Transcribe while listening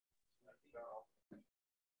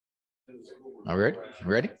All right,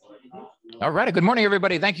 ready? All right. Good morning,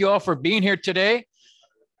 everybody. Thank you all for being here today.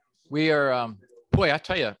 We are, boy, I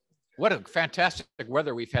tell you, what a fantastic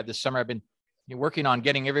weather we've had this summer. I've been working on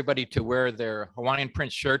getting everybody to wear their Hawaiian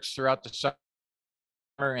print shirts throughout the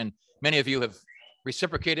summer, and many of you have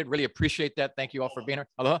reciprocated. Really appreciate that. Thank you all for being here.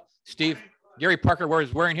 Aloha, Steve. Gary Parker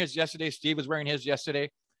was wearing his yesterday. Steve was wearing his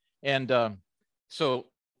yesterday, and so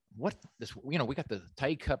what this, we got the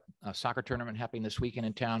Tai Cup soccer tournament happening this weekend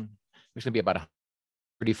in town. There's going to be about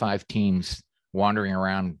 35 teams wandering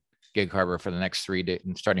around Gig Harbor for the next 3 days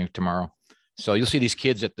and starting tomorrow. So you'll see these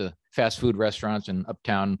kids at the fast food restaurants in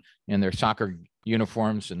uptown in their soccer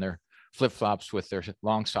uniforms and their flip-flops with their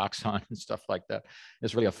long socks on and stuff like that.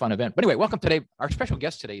 It's really a fun event. But anyway, welcome today. Our special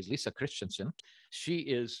guest today is Lise Kristiansen. She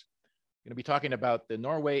is going to be talking about the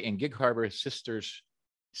Norway and Gig Harbor Sisters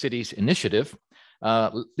Cities Initiative.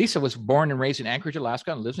 Lise was born and raised in Anchorage,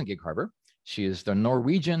 Alaska, and lives in Gig Harbor. She is the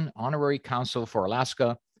Norwegian Honorary Consul for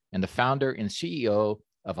Alaska and the founder and CEO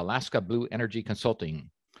of Alaska Blue Energy Consulting,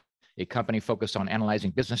 a company focused on analyzing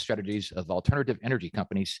business strategies of alternative energy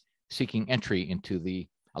companies seeking entry into the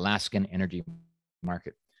Alaskan energy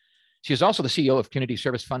market. She is also the CEO of Community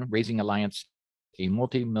Service Fund Raising Alliance, a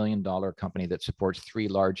multi-million-dollar company that supports 3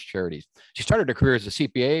 large charities. She started her career as a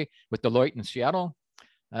CPA with Deloitte in Seattle,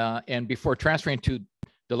 and before transferring to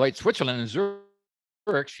Deloitte Switzerland in Zurich,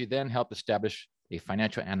 she then helped establish a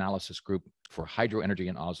financial analysis group for hydro energy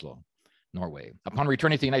in Oslo, Norway. Upon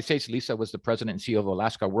returning to the United States, Lise was the president and CEO of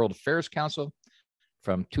Alaska World Affairs Council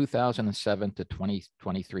from 2007 to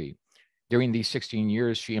 2023. During these 16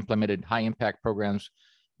 years, she implemented high-impact programs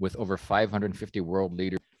with over 550 world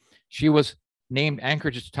leaders. She was named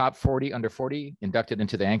Anchorage's Top 40 Under 40, inducted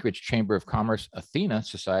into the Anchorage Chamber of Commerce Athena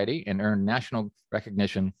Society, and earned national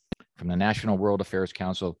recognition from the National World Affairs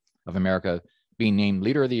Council of America, being named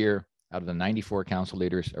Leader of the Year out of the 94 council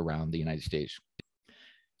leaders around the United States.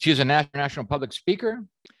 She is a national public speaker.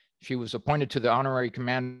 She was appointed to the honorary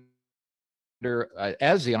commander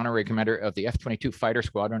as the honorary commander of the F-22 Fighter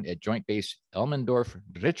Squadron at Joint Base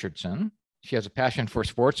Elmendorf-Richardson. She has a passion for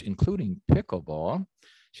sports, including pickleball.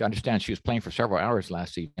 She understands she was playing for several hours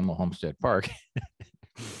last season in Homestead Park,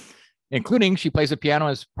 including she plays the piano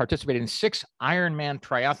and has participated in 6 Ironman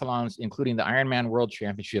triathlons, including the Ironman World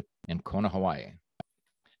Championship in Kona, Hawaii.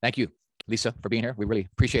 Thank you, Lise, for being here. We really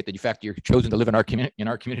appreciate the fact you're chosen to live in our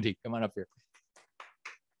community. Come on up here.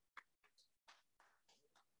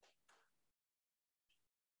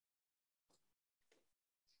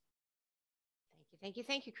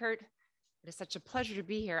 Thank you, Kurt. It is such a pleasure to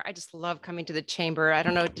be here. I just love coming to the chamber. I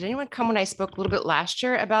don't know, did anyone come when I spoke a little bit last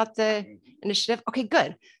year about the initiative? Okay,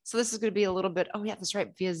 good. So this is going to be a little bit, oh yeah, that's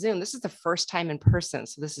right, via Zoom. This is the first time in person.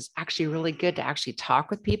 So this is actually really good to actually talk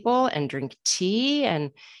with people and drink tea and,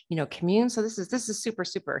 commune. So this is super,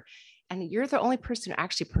 super. And you're the only person who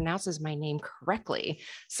actually pronounces my name correctly.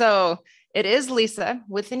 So it is Lise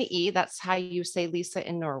with an E. That's how you say Lisa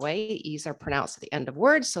in Norway. E's are pronounced at the end of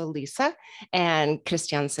words. So Lise, and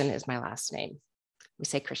Kristiansen is my last name. We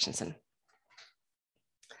say Kristiansen.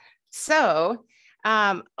 So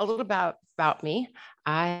a little about me.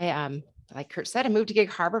 I, like Kurt said, I moved to Gig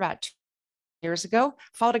Harbor about 2 years ago.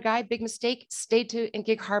 Followed a guy, big mistake, stayed in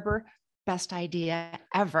Gig Harbor. Best idea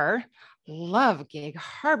ever. Love Gig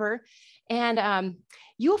Harbor. And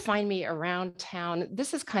you'll find me around town.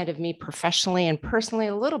 This is kind of me professionally and personally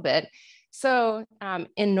a little bit. So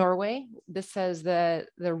in Norway, this says the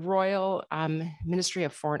Royal Ministry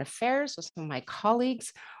of Foreign Affairs with some of my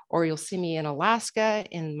colleagues, or you'll see me in Alaska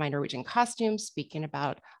in my Norwegian costume speaking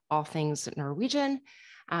about all things Norwegian.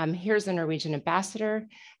 Here's the Norwegian ambassador.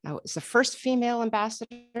 It's the first female ambassador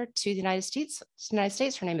to the United States.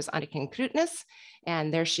 Her name is Anniken Krutnes,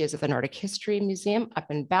 and there she is at the Nordic History Museum up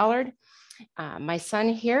in Ballard. My son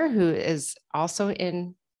here, who is also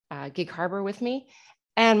in Gig Harbor with me,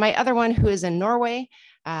 and my other one who is in Norway.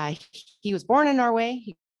 He was born in Norway.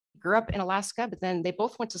 He grew up in Alaska, but then they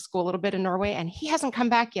both went to school a little bit in Norway, and he hasn't come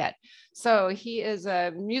back yet. So he is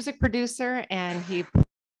a music producer, and he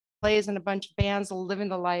plays in a bunch of bands, living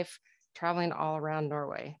the life, traveling all around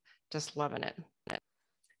Norway, just loving it.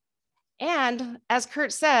 And as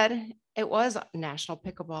Kurt said, it was National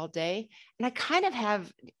Pickleball Day. And I kind of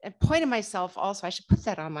have appointed myself also, I should put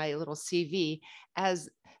that on my little CV, as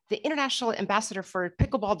the International Ambassador for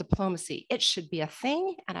Pickleball Diplomacy. It should be a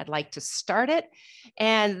thing, and I'd like to start it.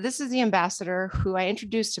 And this is the ambassador who I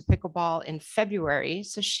introduced to pickleball in February.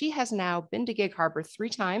 So she has now been to Gig Harbor 3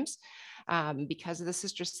 times. Because of the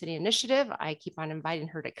Sister City Initiative, I keep on inviting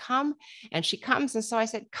her to come, and she comes. And so I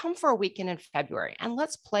said, come for a weekend in February and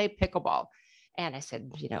let's play pickleball. And I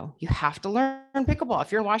said, you know, you have to learn pickleball.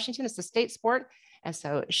 If you're in Washington, it's a state sport. And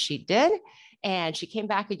so she did. And she came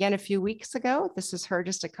back again a few weeks ago. This is her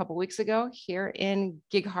just a couple weeks ago here in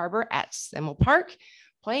Gig Harbor at Semmel Park,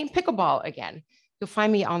 playing pickleball again. You'll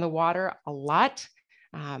find me on the water a lot.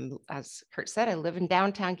 As Kurt said, I live in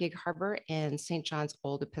downtown Gig Harbor in St. John's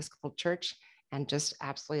Old Episcopal Church and just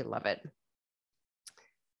absolutely love it.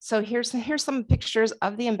 So here's some pictures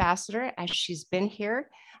of the ambassador as she's been here.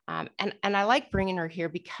 And I like bringing her here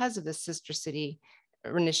because of the Sister City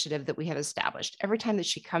initiative that we have established. Every time that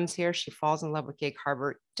she comes here, she falls in love with Gig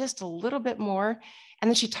Harbor just a little bit more. And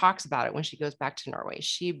then she talks about it when she goes back to Norway.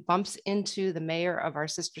 She bumps into the mayor of our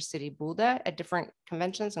sister city, Bodø, at different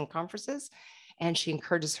conventions and conferences, and she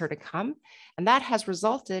encourages her to come. And that has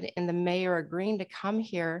resulted in the mayor agreeing to come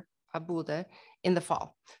here, Bodø, in the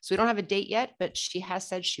fall. So we don't have a date yet, but she has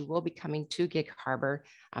said she will be coming to Gig Harbor,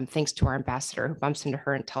 thanks to our ambassador who bumps into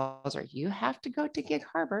her and tells her, you have to go to Gig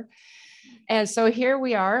Harbor. And so here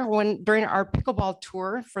we are during our pickleball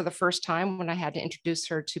tour for the first time, when I had to introduce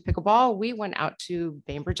her to pickleball, we went out to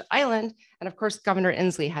Bainbridge Island. And of course, Governor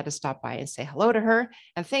Inslee had to stop by and say hello to her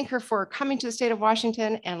and thank her for coming to the state of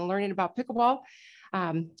Washington and learning about pickleball.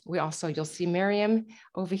 You'll see Miriam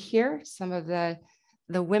over here, some of the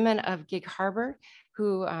women of Gig Harbor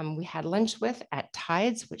who we had lunch with at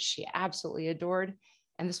Tides, which she absolutely adored.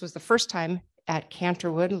 And this was the first time at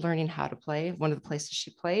Canterwood learning how to play, one of the places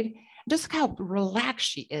she played. Just look how relaxed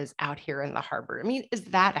she is out here in the harbor. I mean, is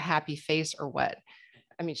that a happy face or what?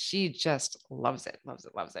 I mean, she just loves it, loves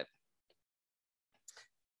it, loves it.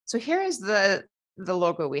 So here is the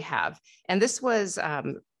logo we have. And this was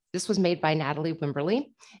made by Natalie Wimberly.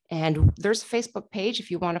 And there's a Facebook page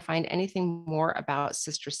if you want to find anything more about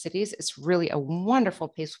Sister Cities. It's really a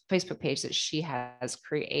wonderful Facebook page that she has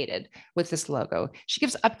created with this logo. She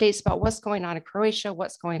gives updates about what's going on in Croatia,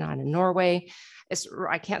 what's going on in Norway.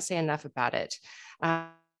 I can't say enough about it.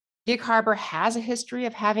 Gig Harbor has a history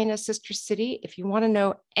of having a sister city. If you want to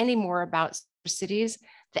know any more about sister cities,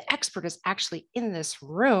 the expert is actually in this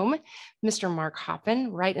room, Mr. Mark Hoppen,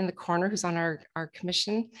 right in the corner, who's on our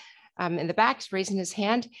commission in the back, raising his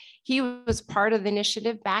hand. He was part of the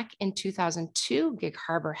initiative back in 2002. Gig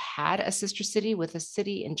Harbor had a sister city with a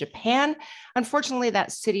city in Japan. Unfortunately,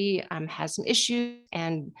 that city has some issues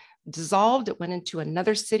and dissolved. It went into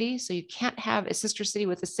another city. So you can't have a sister city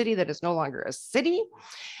with a city that is no longer a city.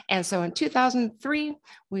 And so in 2003,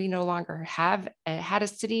 we no longer had a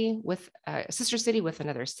city with a sister city with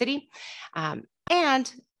another city.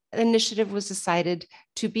 And the initiative was decided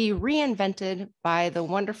to be reinvented by the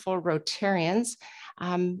wonderful Rotarians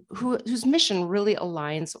whose mission really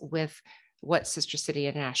aligns with what Sister City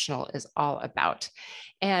International is all about.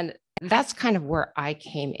 And that's kind of where I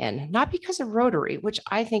came in, not because of Rotary, which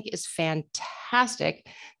I think is fantastic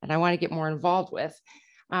and I want to get more involved with.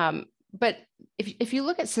 But if you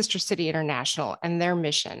look at Sister City International and their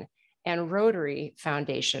mission and Rotary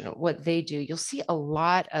Foundation, what they do, you'll see a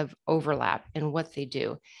lot of overlap in what they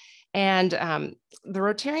do. And the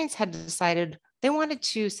Rotarians had decided they wanted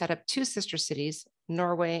to set up two sister cities,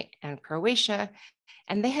 Norway and Croatia,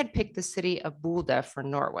 and they had picked the city of Bodø for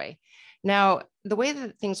Norway. Now, the way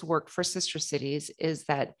that things work for sister cities is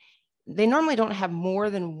that they normally don't have more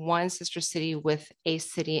than one sister city with a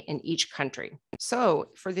city in each country. So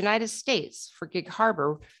for the United States, for Gig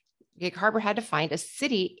Harbor had to find a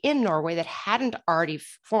city in Norway that hadn't already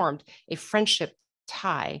formed a friendship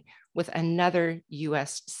tie with another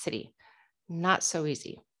US city. Not so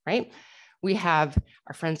easy, right? We have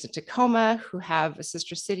our friends in Tacoma who have a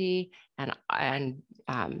sister city, and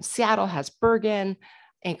Seattle has Bergen,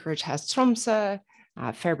 Anchorage has Tromsø,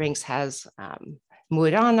 Fairbanks has Mo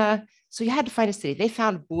i Rana. So you had to find a city. They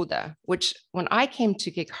found Bodø, which when I came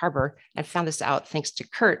to Gig Harbor and found this out, thanks to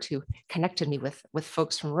Kurt, who connected me with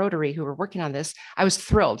folks from Rotary who were working on this, I was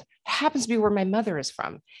thrilled. It happens to be where my mother is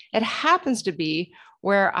from. It happens to be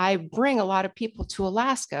where I bring a lot of people to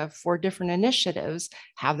Alaska for different initiatives,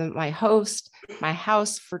 have them my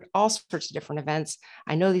house for all sorts of different events.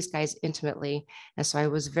 I know these guys intimately. And so I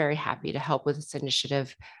was very happy to help with this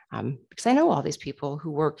initiative because I know all these people who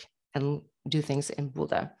work and do things in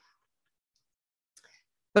Bodø.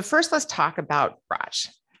 But first, let's talk about Brach.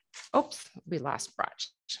 Oops, we lost Brach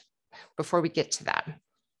before we get to that.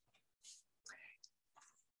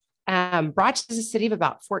 Brach is a city of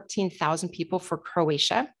about 14,000 people for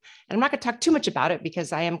Croatia. And I'm not going to talk too much about it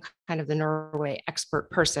because I am kind of the Norway expert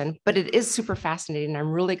person, but it is super fascinating.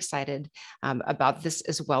 I'm really excited about this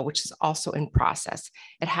as well, which is also in process.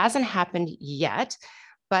 It hasn't happened yet,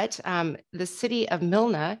 but the city of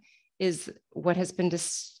Milna is what has been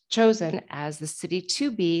chosen as the city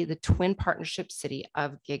to be the twin partnership city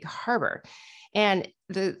of Gig Harbor. And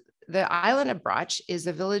the island of Brach is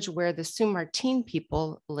a village where the Sault Martin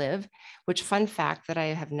people live, which, fun fact that I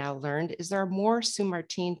have now learned, is there are more Sault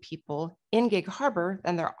Martin people in Gig Harbor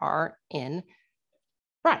than there are in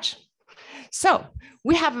Brach. So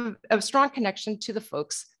we have a strong connection to the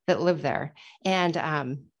folks that live there.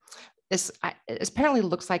 And this apparently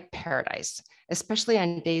looks like paradise, especially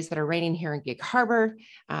on days that are raining here in Gig Harbor.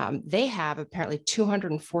 They have apparently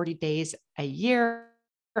 240 days a year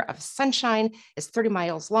of sunshine. It's 30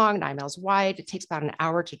 miles long, 9 miles wide. It takes about an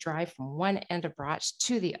hour to drive from one end of Brach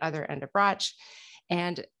to the other end of Brach.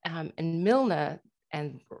 And in Milne,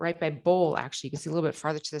 and right by Bowl, actually, you can see a little bit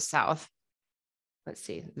farther to the south. Let's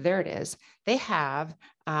see, there it is. They have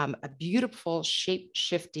a beautiful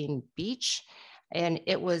shape-shifting beach, and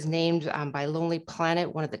it was named by Lonely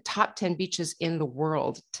Planet one of the top 10 beaches in the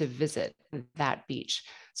world to visit that beach.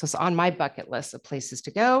 So it's on my bucket list of places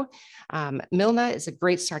to go. Milne is a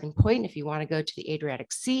great starting point. If you want to go to the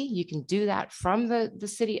Adriatic Sea, you can do that from the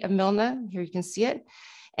city of Milne. Here you can see it.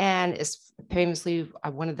 And it's famously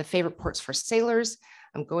one of the favorite ports for sailors.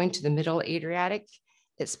 I'm going to the middle Adriatic.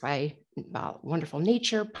 It's by wonderful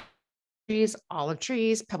nature, trees, olive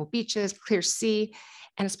trees, pebble beaches, clear sea,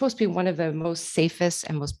 and it's supposed to be one of the most safest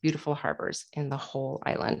and most beautiful harbors in the whole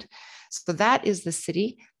island. So that is the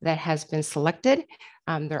city that has been selected.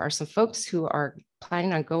 There are some folks who are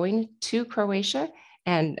planning on going to Croatia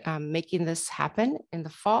and making this happen in the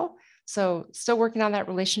fall. So still working on that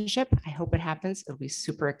relationship. I hope it happens. It'll be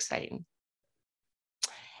super exciting.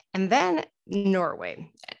 And then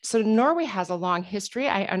Norway. So Norway has a long history.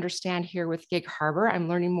 I understand here with Gig Harbor. I'm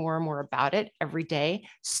learning more and more about it every day.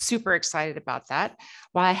 Super excited about that.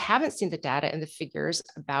 While I haven't seen the data and the figures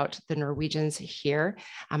about the Norwegians here,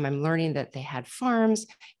 I'm learning that they had farms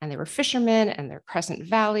and they were fishermen, and their Crescent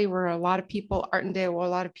Valley were a lot of people, Artendale were a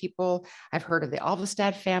lot of people. I've heard of the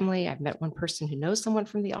Alvestad family. I've met one person who knows someone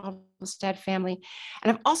from the Alvestad family.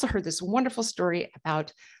 And I've also heard this wonderful story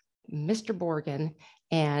about Mr. Borgen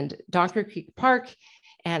and Donker Creek Park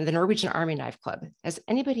and the Norwegian Army Knife Club. Is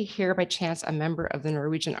anybody here by chance a member of the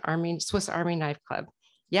Norwegian Army, Swiss Army Knife Club?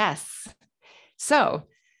 Yes.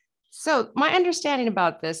 So my understanding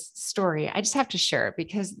about this story, I just have to share it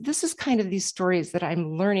because this is kind of these stories that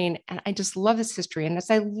I'm learning, and I just love this history. And as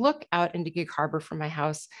I look out into Gig Harbor from my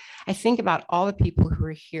house, I think about all the people who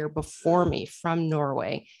were here before me from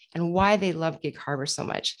Norway and why they love Gig Harbor so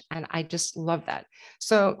much. And I just love that.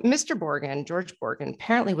 So Mr. Borgen, George Borgen,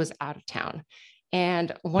 apparently was out of town.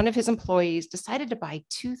 And one of his employees decided to buy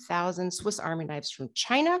 2,000 Swiss Army knives from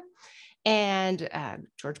China. And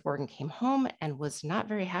George Borgen came home and was not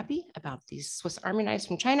very happy about these Swiss Army knives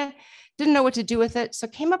from China, didn't know what to do with it. So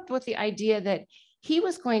came up with the idea that he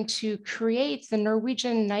was going to create the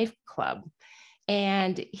Norwegian Knife Club.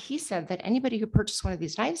 And he said that anybody who purchased one of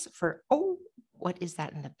these knives for, oh, what is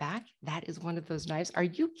that in the back? That is one of those knives. Are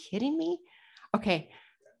you kidding me? Okay.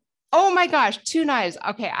 Oh my gosh, 2 knives.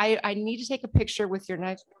 Okay, I need to take a picture with your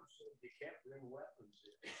knife.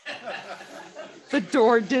 The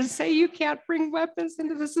door did say you can't bring weapons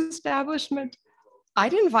into this establishment. I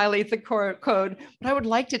didn't violate the code, but I would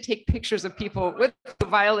like to take pictures of people who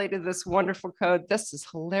violated this wonderful code. This is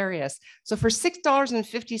hilarious. So for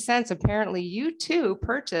 $6.50, apparently you too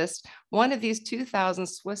purchased one of these 2,000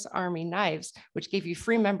 Swiss Army knives, which gave you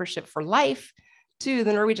free membership for life to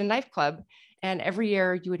the Norwegian Knife Club. And every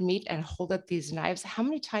year you would meet and hold up these knives. How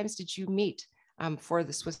many times did you meet for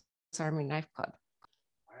the Swiss Army Knife Club?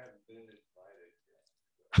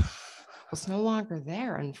 It's no longer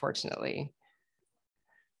there, unfortunately.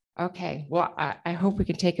 Okay, well, I hope we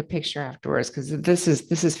can take a picture afterwards because this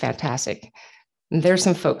is fantastic. And there's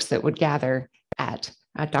some folks that would gather at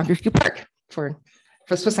Donker Creek Park for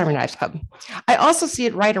Swiss Army Knives Club. I also see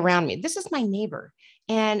it right around me. This is my neighbor,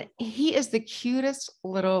 and he is the cutest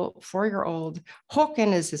little 4-year-old.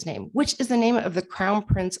 Håkon is his name, which is the name of the Crown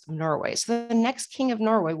Prince of Norway. So the next king of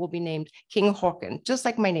Norway will be named King Håkon, just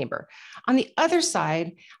like my neighbor. On the other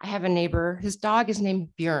side, I have a neighbor. His dog is named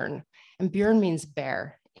Björn, and Björn means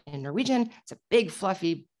bear in Norwegian. It's a big,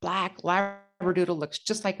 fluffy, black Labradoodle, looks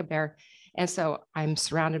just like a bear. And so I'm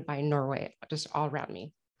surrounded by Norway just all around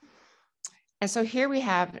me. And so here we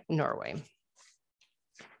have Norway.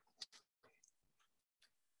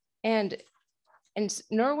 And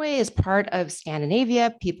Norway is part of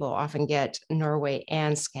Scandinavia. People often get Norway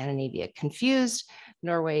and Scandinavia confused.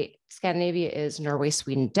 Scandinavia is Norway,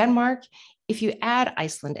 Sweden, Denmark. If you add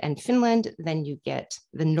Iceland and Finland, then you get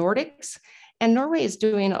the Nordics. And Norway is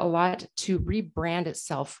doing a lot to rebrand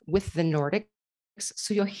itself with the Nordics.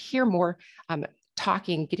 So you'll hear more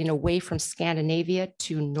getting away from Scandinavia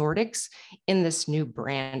to Nordics in this new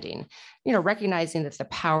branding, you know, recognizing that the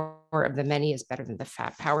power of the many is better than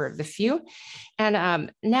the power of the few.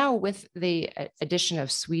 And now with the addition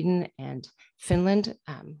of Sweden and Finland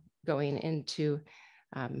going into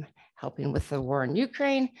helping with the war in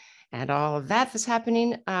Ukraine and all of that that's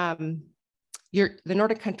happening, the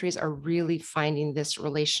Nordic countries are really finding this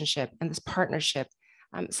relationship and this partnership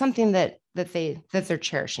something that they're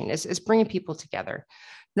cherishing, is bringing people together.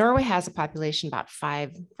 Norway has a population about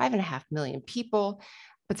 5.5 million people,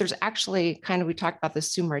 but there's actually we talked about the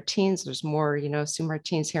Sioux Martins. There's more, you know, Sioux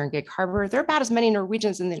Martins here in Gig Harbor. There are about as many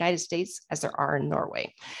Norwegians in the United States as there are in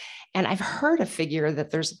Norway. And I've heard a figure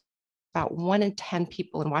that there's about 1 in 10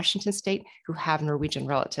 people in Washington state who have Norwegian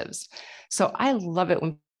relatives. So I love it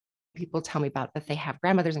when people tell me about that they have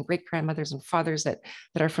grandmothers and great grandmothers and fathers that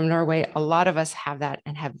are from Norway. A lot of us have that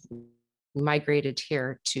and have migrated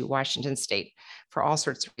here to Washington state for all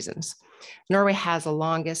sorts of reasons. Norway has the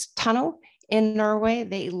longest tunnel in Norway.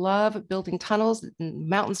 They love building tunnels.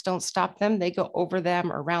 Mountains don't stop them. They go over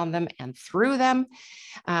them, around them, and through them.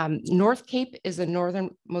 North Cape is the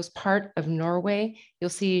northernmost part of Norway. You'll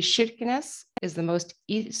see Kirkenes is the most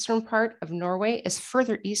eastern part of Norway. It's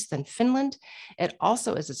further east than Finland. It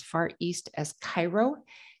also is as far east as Cairo.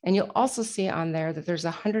 And you'll also see on there that there's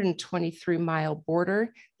a 123-mile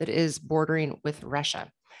border that is bordering with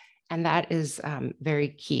Russia. And that is very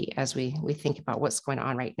key as we think about what's going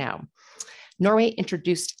on right now. Norway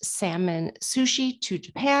introduced salmon sushi to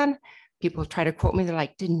Japan. People try to quote me. They're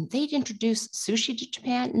like, didn't they introduce sushi to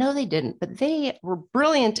Japan? No, they didn't. But they were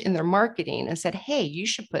brilliant in their marketing and said, hey, you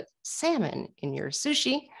should put salmon in your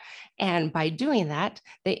sushi. And by doing that,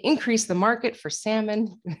 they increased the market for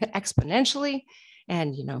salmon exponentially.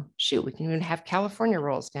 And, you know, shoot, we can even have California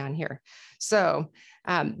rolls down here. So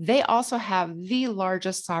they also have the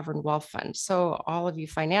largest sovereign wealth fund. So all of you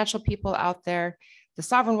financial people out there, the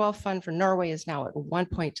sovereign wealth fund for Norway is now at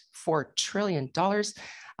 $1.4 trillion.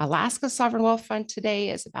 Alaska's sovereign wealth fund today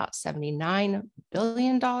is about $79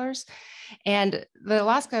 billion. And the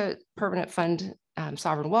Alaska Permanent Fund,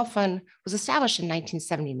 Sovereign Wealth Fund, was established in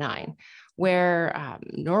 1979, where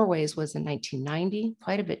Norway's was in 1990,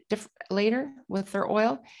 quite a bit later with their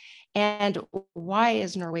oil. And why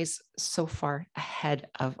is Norway's so far ahead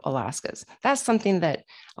of Alaska's? That's something that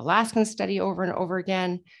Alaskans study over and over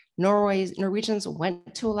again. Norwegians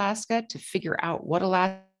went to Alaska to figure out what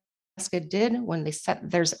Alaska did when they set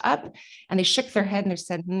theirs up, and they shook their head and they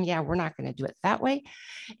said, yeah, we're not going to do it that way.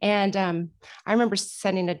 And I remember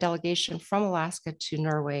sending a delegation from Alaska to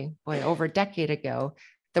Norway, over a decade ago.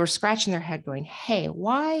 They were scratching their head going, hey,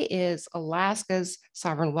 why is Alaska's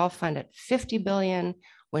sovereign wealth fund at 50 billion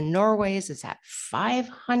when Norway's is at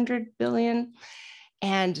 500 billion?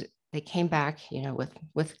 And they came back, you know,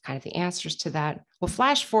 with kind of the answers to that. Well,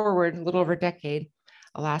 flash forward a little over a decade,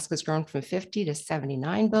 Alaska's grown from 50 to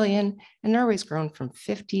 79 billion, and Norway's grown from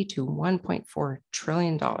 50 to $1.4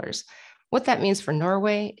 trillion. What that means for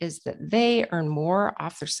Norway is that they earn more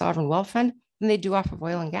off their sovereign wealth fund than they do off of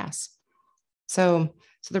oil and gas. So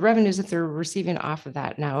the revenues that they're receiving off of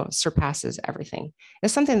that now surpasses everything.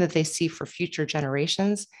 It's something that they see for future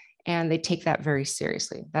generations, and they take that very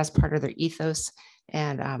seriously. That's part of their ethos,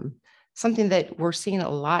 and something that we're seeing a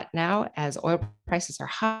lot now as oil prices are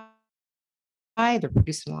high. They're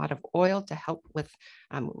producing a lot of oil to help with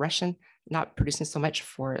Russian, not producing so much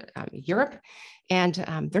for Europe, and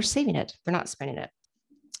they're saving it. They're not spending it.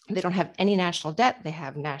 They don't have any national debt. They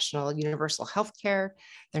have national universal health care.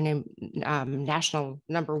 They're named national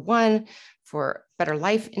 #1 for Better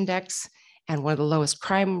Life Index and one of the lowest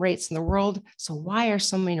crime rates in the world. So why are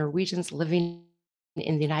so many Norwegians living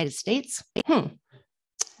in the United States?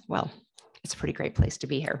 Well, it's a pretty great place to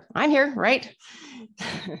be here. I'm here, right?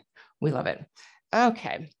 We love it.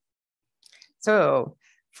 Okay. So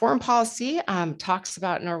foreign policy talks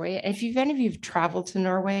about Norway. And if any of you have traveled to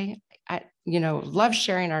Norway, I love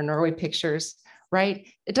sharing our Norway pictures, right?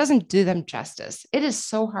 It doesn't do them justice. It is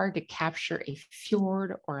so hard to capture a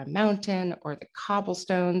fjord or a mountain or the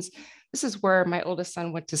cobblestones. This is where my oldest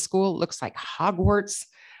son went to school. It looks like Hogwarts.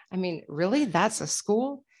 I mean, really, that's a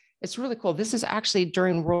school? It's really cool. This is actually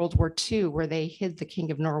during World War II, where they hid the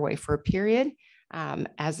King of Norway for a period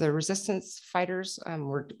as the resistance fighters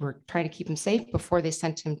were trying to keep him safe before they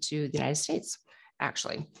sent him to the United States,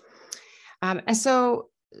 actually. And so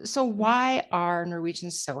why are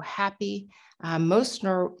Norwegians so happy? Most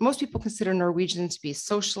people consider Norwegians to be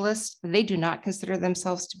socialists. They do not consider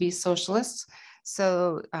themselves to be socialists.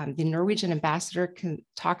 So the Norwegian ambassador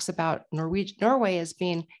talks about Norway as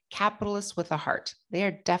being capitalist with a heart. They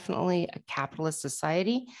are definitely a capitalist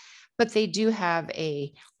society, but they do have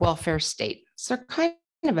a welfare state. So they're kind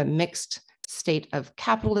of a mixed state of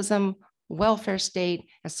capitalism, welfare state,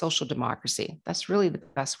 and social democracy. That's really the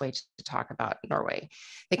best way to talk about Norway.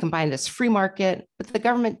 They combine this free market, but the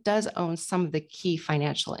government does own some of the key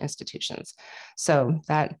financial institutions.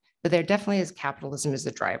 But there definitely is capitalism as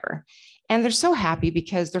a driver. And they're so happy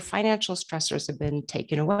because their financial stressors have been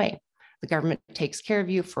taken away. The government takes care of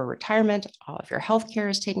you for retirement. All of your health care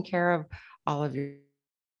is taken care of. All of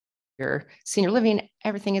your senior living,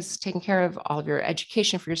 everything is taken care of. All of your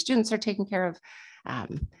education for your students are taken care of.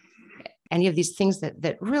 Any of these things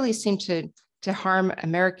that really seem to harm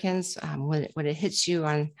Americans when it hits you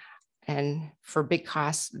and for big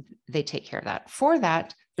costs, they take care of that. For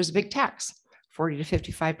that, there's a big tax, 40 to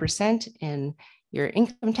 55% in your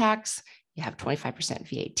income tax. You have 25%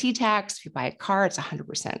 VAT tax. If you buy a car, it's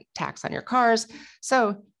 100% tax on your cars.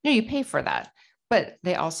 So you pay for that, but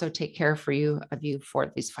they also take care of you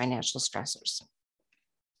for these financial stressors.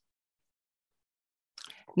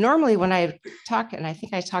 Normally, when I talk, and I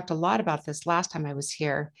think I talked a lot about this last time I was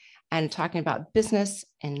here, and talking about business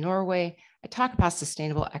in Norway, I talk about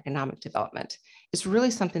sustainable economic development. It's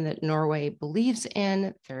really something that Norway believes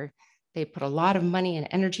in. They put a lot of money and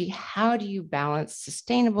energy. How do you balance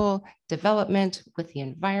sustainable development with the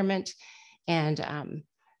environment? And I'm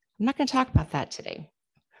not going to talk about that today.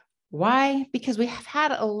 Why? Because we have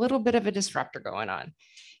had a little bit of a disruptor going on.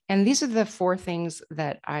 And these are the 4 things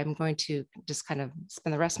that I'm going to just kind of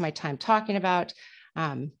spend the rest of my time talking about,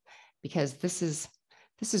 because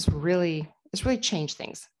it's really changed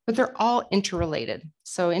things, but they're all interrelated.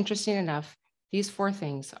 So interesting enough, these 4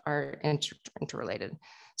 things are interrelated.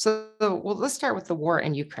 So let's start with the war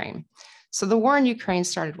in Ukraine. So the war in Ukraine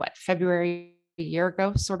started February a year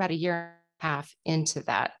ago. So we're about a year and a half into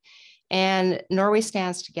that. And Norway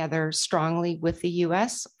stands together strongly with the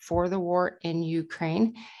US for the war in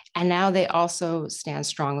Ukraine. And now they also stand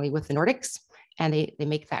strongly with the Nordics, and they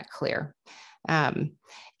make that clear.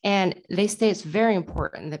 And they say it's very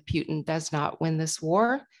important that Putin does not win this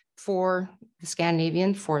war for the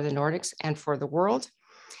Scandinavian, for the Nordics, and for the world.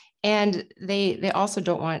 And they also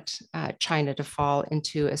don't want China to fall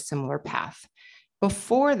into a similar path.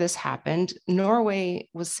 Before this happened, Norway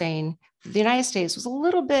was saying the United States was a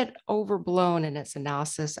little bit overblown in its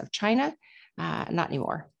analysis of China. Not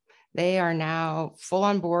anymore. They are now full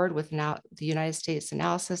on board with the United States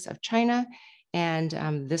analysis of China. And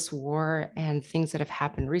this war and things that have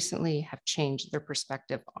happened recently have changed their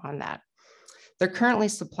perspective on that. They're currently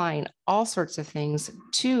supplying all sorts of things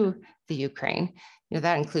to the Ukraine.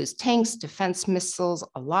 That includes tanks, defense missiles,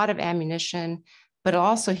 a lot of ammunition, but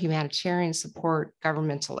also humanitarian support,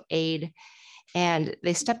 governmental aid. And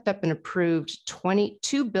they stepped up and approved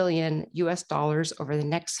 $22 billion over the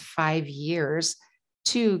next 5 years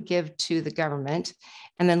to give to the government.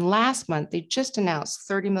 And then last month, they just announced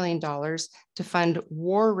 $30 million to fund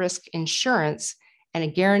war risk insurance and a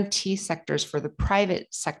guarantee sectors for the private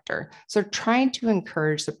sector. So trying to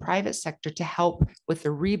encourage the private sector to help with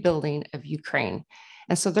the rebuilding of Ukraine.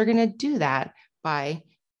 And so they're going to do that by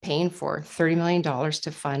paying for $30 million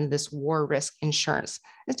to fund this war risk insurance.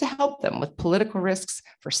 It's to help them with political risks,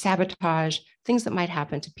 for sabotage, things that might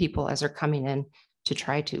happen to people as they're coming in to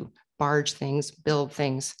try to barge things, build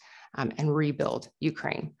things, and rebuild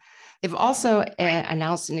Ukraine. They've also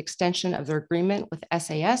announced an extension of their agreement with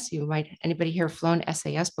SAS. Anybody here flown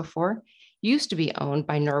SAS before? Used to be owned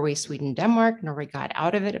by Norway, Sweden, Denmark. Norway got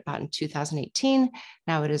out of it about in 2018.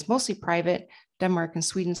 Now it is mostly private. Denmark and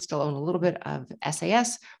Sweden still own a little bit of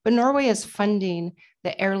SAS, but Norway is funding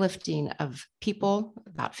the airlifting of people,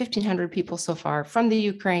 about 1,500 people so far, from the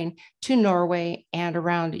Ukraine to Norway and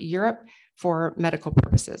around Europe for medical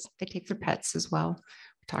purposes. They take their pets as well.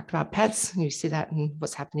 We talked about pets, and you see that in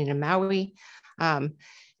what's happening in Maui. And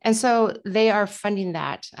so they are funding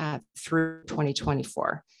that through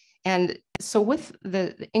 2024. And so with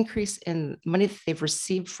the increase in money that they've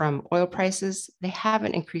received from oil prices, they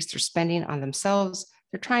haven't increased their spending on themselves.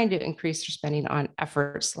 They're trying to increase their spending on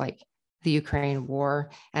efforts like the Ukraine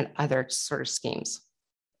war and other sort of schemes.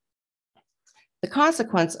 The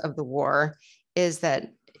consequence of the war is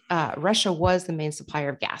that Russia was the main supplier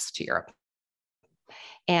of gas to Europe.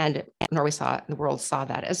 And Norway the world saw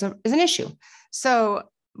that as an issue. So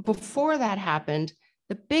before that happened,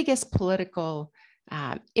 the biggest political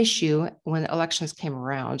issue when the elections came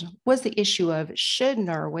around was the issue of, should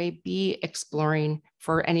Norway be exploring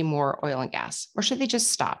for any more oil and gas, or should they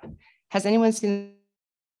just stop? Has anyone seen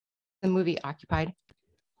the movie Occupied?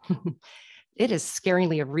 It is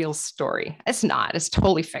scaringly a real story. It's not, it's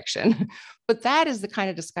totally fiction. But that is the kind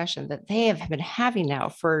of discussion that they have been having now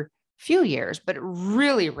for a few years, but it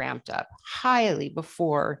really ramped up highly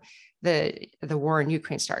before the war in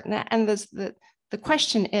Ukraine started. And the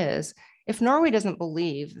question is, if Norway doesn't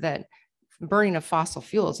believe that burning of fossil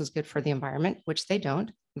fuels is good for the environment, which they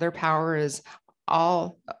don't, their power is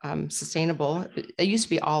all sustainable. It used to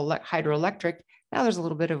be all hydroelectric. Now there's a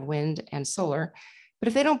little bit of wind and solar. But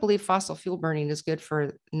if they don't believe fossil fuel burning is good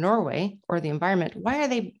for Norway or the environment, why are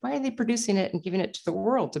they producing it and giving it to the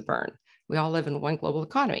world to burn? We all live in one global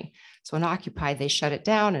economy. So in Occupy, they shut it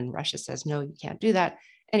down, and Russia says, no, you can't do that.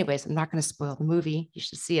 Anyways, I'm not going to spoil the movie. You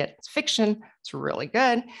should see it. It's fiction. It's really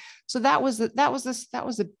good. So that was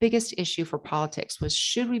the biggest issue for politics, was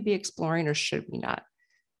should we be exploring or should we not?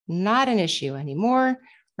 Not an issue anymore.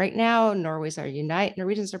 Right now,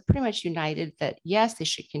 Norwegians are pretty much united that yes, they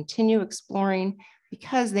should continue exploring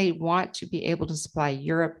because they want to be able to supply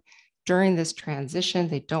Europe during this transition.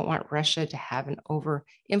 They don't want Russia to have an over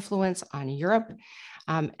influence on Europe.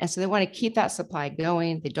 And so they want to keep that supply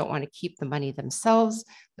going. They don't want to keep the money themselves.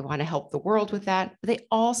 They want to help the world with that. But they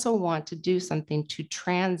also want to do something to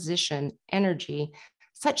transition energy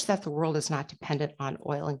such that the world is not dependent on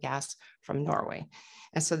oil and gas from Norway.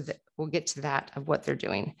 And so we'll get to that of what they're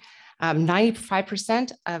doing.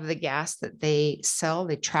 95% of the gas that they sell,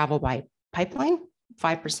 they travel by pipeline.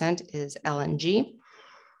 5% is LNG.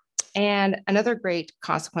 And another great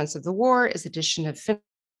consequence of the war is the addition of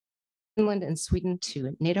Finland and Sweden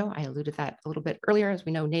to NATO. I alluded to that a little bit earlier. As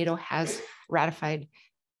we know, NATO has ratified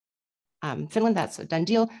Finland. That's a done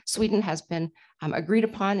deal. Sweden has been agreed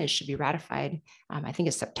upon. It should be ratified. I think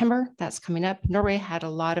it's September. That's coming up. Norway had a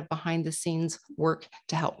lot of behind the scenes work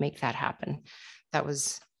to help make that happen. That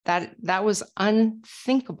was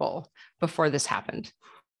unthinkable before this happened.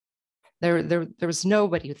 There was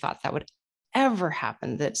nobody who thought that would ever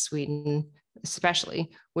happen, that Sweden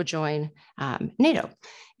especially would join NATO.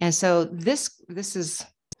 And so this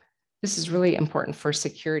is really important for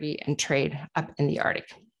security and trade up in the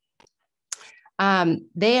Arctic.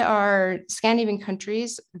 They are Scandinavian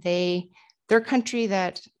countries. They're a country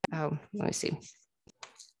that, let me see.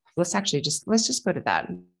 Let's just go to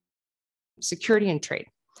that. Security and trade.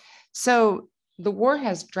 So the war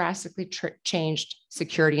has drastically changed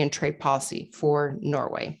security and trade policy for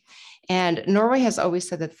Norway. And Norway has always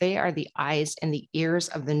said that they are the eyes and the ears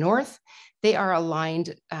of the North. They are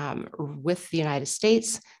aligned with the United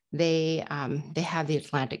States. They have the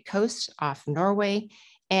Atlantic coast off Norway,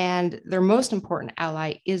 and their most important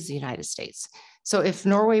ally is the United States. So if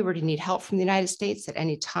Norway were to need help from the United States at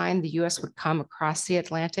any time, the US would come across the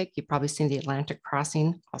Atlantic. You've probably seen The Atlantic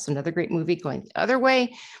Crossing, also another great movie going the other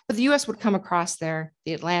way, but the US would come across there,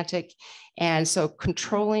 the Atlantic. And so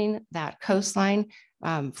controlling that coastline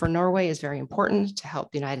for Norway is very important to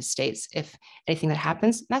help the United States if anything that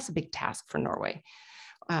happens. That's a big task for Norway.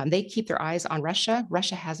 They keep their eyes on Russia.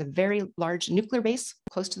 Russia has a very large nuclear base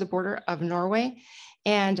close to the border of Norway.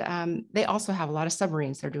 And they also have a lot of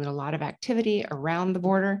submarines. They're doing a lot of activity around the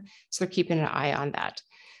border. So they're keeping an eye on that.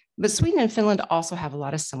 But Sweden and Finland also have a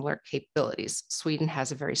lot of similar capabilities. Sweden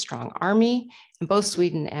has a very strong army, and both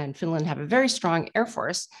Sweden and Finland have a very strong air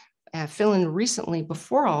force. Finland recently,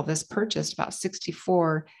 before all this, purchased about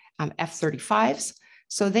 64 F-35s.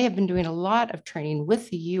 So they have been doing a lot of training with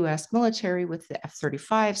the US military, with the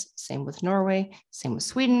F-35s, same with Norway, same with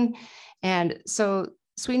Sweden. And so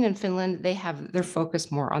Sweden and Finland, they have their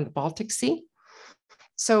focus more on the Baltic Sea.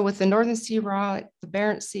 So with the Northern Sea Route, the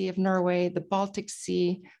Barents Sea of Norway, the Baltic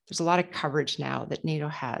Sea, there's a lot of coverage now that NATO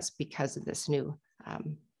has because of this new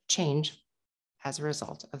change as a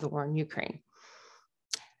result of the war in Ukraine.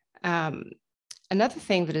 Another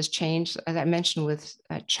thing that has changed, as I mentioned with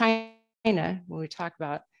China, when we talk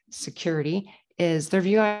about security, is their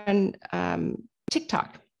view on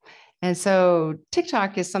TikTok. And so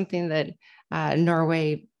TikTok is something that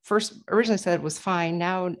Norway first originally said was fine.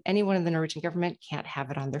 Now anyone in the Norwegian government can't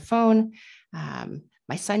have it on their phone.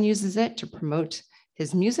 My son uses it to promote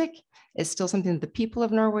his music. It's still something that the people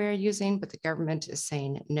of Norway are using, but the government is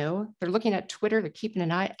saying no. They're looking at Twitter. They're keeping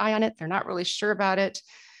an eye on it. They're not really sure about it,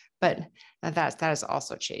 but that is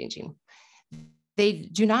also changing. They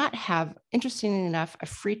do not have, interestingly enough, a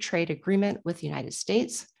free trade agreement with the United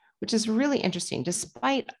States, which is really interesting.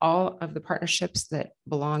 Despite all of the partnerships that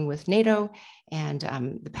belong with NATO and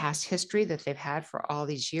the past history that they've had for all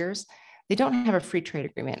these years, they don't have a free trade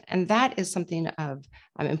agreement. And that is something of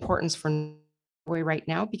importance for Norway right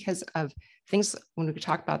now because of things, when we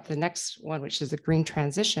talk about the next one, which is the green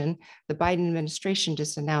transition, the Biden administration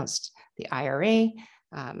just announced the IRA,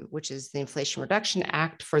 which is the Inflation Reduction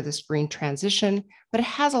Act for this green transition, but it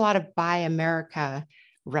has a lot of Buy America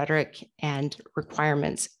rhetoric and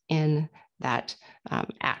requirements in that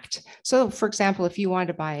act. So for example, if you wanted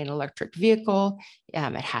to buy an electric vehicle,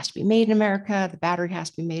 it has to be made in America, the battery has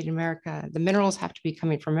to be made in America, the minerals have to be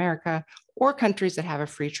coming from America, or countries that have a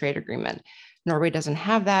free trade agreement. Norway doesn't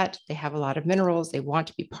have that. They have a lot of minerals. They want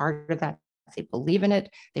to be part of that. They believe in it.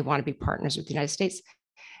 They want to be partners with the United States.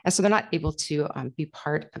 And so they're not able to be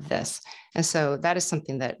part of this. And so that is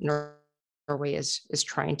something that Norway is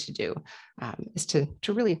trying to do, is to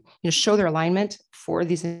really show their alignment for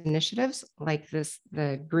these initiatives like this,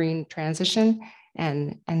 the green transition,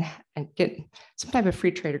 and get some type of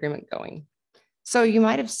free trade agreement going. So you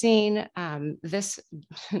might have seen this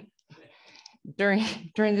during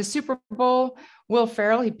the Super Bowl. Will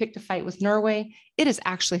Ferrell, he picked a fight with Norway. It is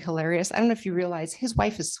actually hilarious. I don't know if you realize his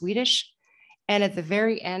wife is Swedish, and at the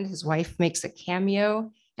very end, his wife makes a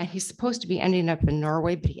cameo, and he's supposed to be ending up in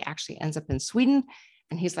Norway, but he actually ends up in Sweden.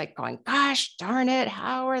 And he's like going, gosh, darn it,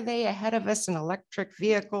 how are they ahead of us in electric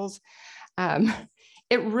vehicles?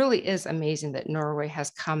 It really is amazing that Norway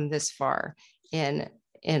has come this far in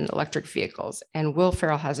electric vehicles. And Will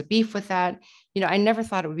Ferrell has a beef with that. I never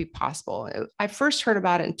thought it would be possible. I first heard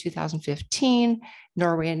about it in 2015.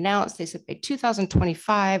 Norway announced, they said by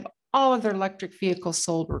 2025, all of their electric vehicles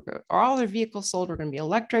sold were going to be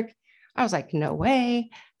electric. I was like, no way.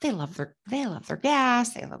 They love their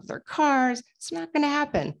gas. They love their cars. It's not going to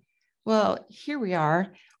happen. Well, here we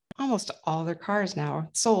are. Almost all their cars now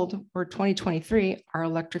sold for 2023 are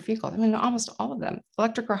electric vehicles. I mean, almost all of them,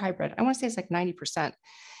 electric or hybrid. I want to say it's like 90%.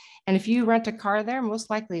 And if you rent a car there, most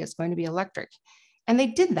likely it's going to be electric. And they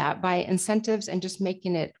did that by incentives and just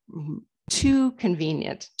making it too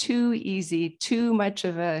convenient, too easy, too much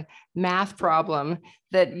of a math problem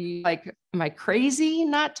that you like, am I crazy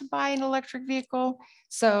not to buy an electric vehicle?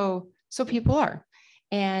 So people are.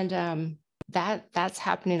 And that's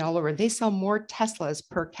happening all over. They sell more Teslas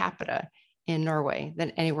per capita in Norway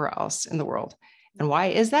than anywhere else in the world. And why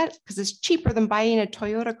is that? Because it's cheaper than buying a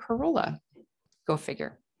Toyota Corolla. Go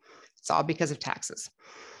figure. It's all because of taxes.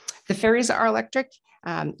 The ferries are electric.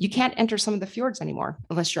 You can't enter some of the fjords anymore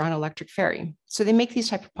unless you're on an electric ferry. So they make these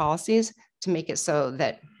type of policies to make it so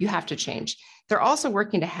that you have to change. They're also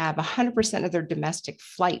working to have 100% of their domestic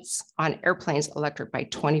flights on airplanes electric by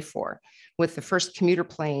 2024, with the first commuter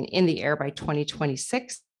plane in the air by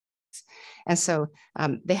 2026. And so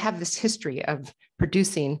they have this history of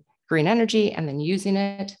producing green energy and then using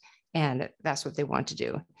it, and that's what they want to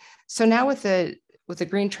do. So now with the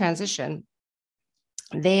green transition,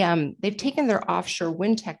 they've taken their offshore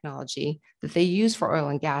wind technology that they use for oil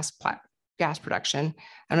and gas production.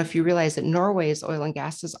 I don't know if you realize that Norway's oil and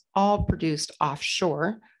gas is all produced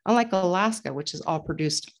offshore, unlike Alaska, which is all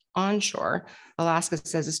produced onshore. Alaska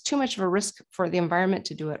says it's too much of a risk for the environment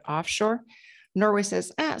to do it offshore. Norway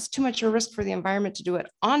says, it's too much of a risk for the environment to do it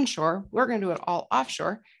onshore. We're going to do it all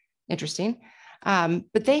offshore. Interesting.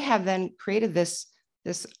 But they have then created this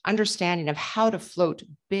understanding of how to float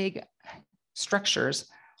big structures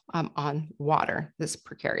on water that's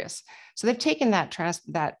precarious. So they've taken that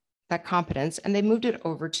competence and they moved it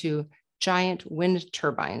over to giant wind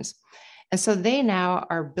turbines. And so they now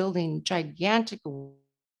are building gigantic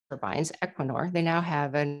turbines. Equinor, they now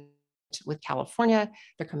have with California,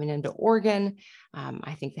 they're coming into Oregon.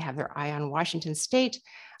 I think they have their eye on Washington State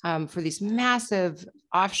for these massive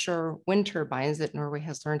offshore wind turbines that Norway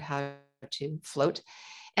has learned how to float.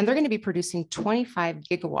 And they're going to be producing 25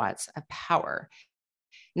 gigawatts of power.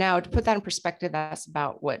 Now, to put that in perspective, that's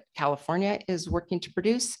about what California is working to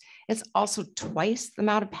produce. It's also twice the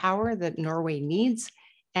amount of power that Norway needs.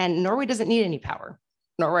 And Norway doesn't need any power.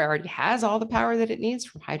 Norway already has all the power that it needs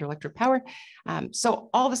from hydroelectric power. So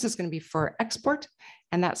all this is going to be for export.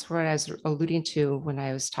 And that's what I was alluding to when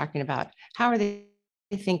I was talking about how are they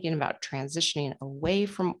thinking about transitioning away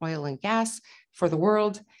from oil and gas for the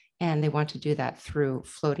world. And they want to do that through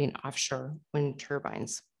floating offshore wind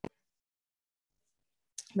turbines.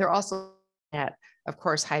 They're also at, of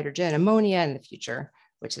course, hydrogen, ammonia in the future,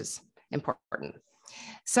 which is important.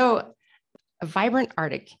 So a vibrant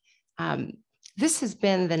Arctic. This has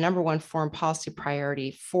been the #1 foreign policy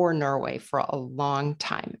priority for Norway for a long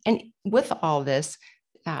time. And with all this,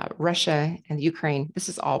 Russia and Ukraine, this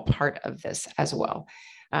is all part of this as well.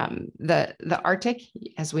 The Arctic,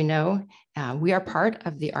 as we know, we are part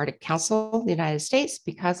of the Arctic Council of the United States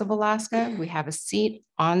because of Alaska. We have a seat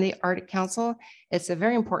on the Arctic Council. It's a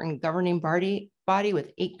very important governing body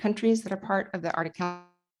with 8 countries that are part of the Arctic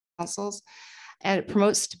Councils, and it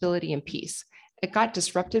promotes stability and peace. It got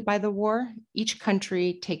disrupted by the war. Each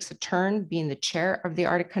country takes a turn being the chair of the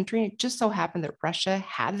Arctic country. It just so happened that Russia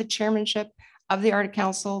had the chairmanship of the Arctic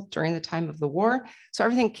Council during the time of the war. So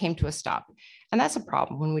everything came to a stop. And that's a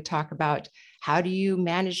problem when we talk about How do you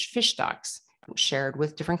manage fish stocks shared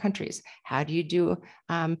with different countries? How do you do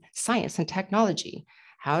science and technology?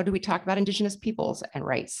 How do we talk about indigenous peoples and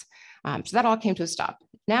rights? So that all came to a stop.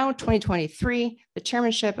 Now, in 2023, the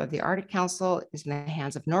chairmanship of the Arctic Council is in the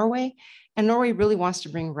hands of Norway, and Norway really wants to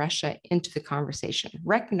bring Russia into the conversation,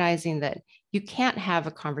 recognizing that you can't have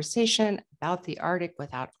a conversation about the Arctic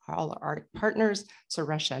without all the Arctic partners. So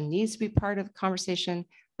Russia needs to be part of the conversation,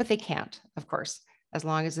 but they can't, of course. As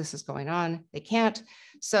long as this is going on, they can't.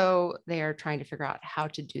 So they are trying to figure out how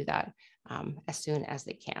to do that as soon as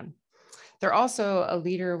they can. They're also a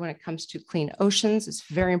leader when it comes to clean oceans. It's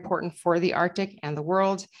very important for the Arctic and the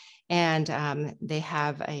world. And they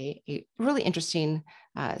have a really interesting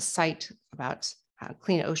site about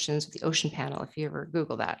clean oceans with the ocean panel. If you ever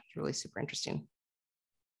Google that, it's really super interesting.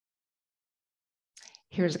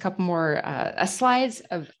 Here's a couple more slides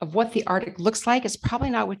of what the Arctic looks like. It's probably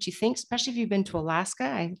not what you think, especially if you've been to Alaska.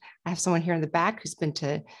 I have someone here in the back who's been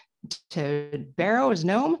to Barrow's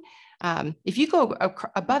Nome. If you go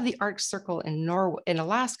above the Arctic Circle in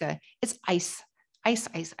Alaska, it's ice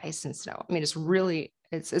and snow. I mean, it's really,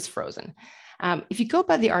 it's frozen. If you go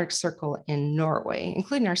above the Arctic Circle in Norway,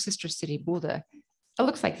 including our sister city, Bodø, it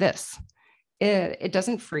looks like this. It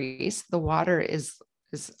doesn't freeze. The water is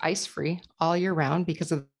ice-free all year round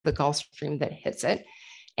because of the Gulf Stream that hits it.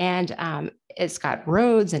 And it's got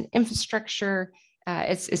roads and infrastructure.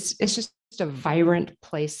 It's just a vibrant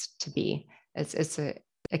place to be. It's an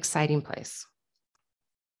exciting place.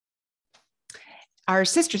 Our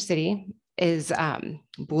sister city is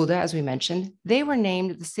Bodø, as we mentioned. They were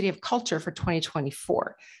named the City of Culture for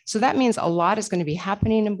 2024. So that means a lot is going to be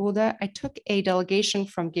happening in Bodø. I took a delegation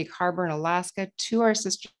from Gig Harbor in Alaska to our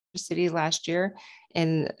sister city last year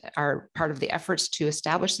and are part of the efforts to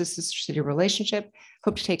establish the sister city relationship.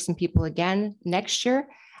 Hope to take some people again next year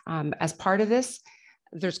as part of this.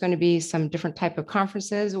 There's going to be some different type of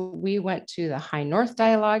conferences. We went to the High North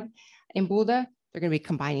Dialogue in Bodø. They're going to be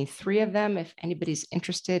combining 3 of them. If anybody's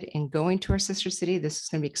interested in going to our sister city, this is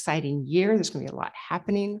going to be an exciting year. There's going to be a lot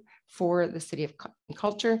happening for the City of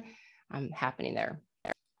Culture happening there.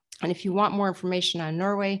 And if you want more information on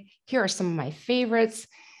Norway, here are some of my favorites.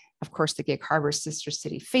 Of course, the Gig Harbor Sister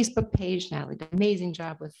City Facebook page. Natalie did an amazing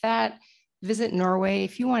job with that. Visit Norway.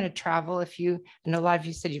 If you want to travel, I know a lot of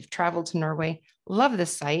you said you've traveled to Norway, love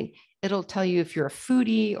this site. It'll tell you if you're a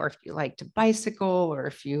foodie or if you like to bicycle or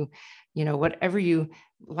if you whatever you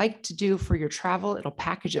like to do for your travel, it'll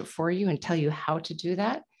package it for you and tell you how to do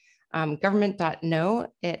that. Government.no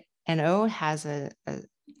has a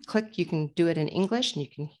click. You can do it in English and you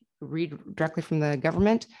can read directly from the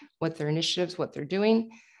government what their initiatives, what they're doing.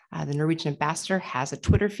 The Norwegian ambassador has a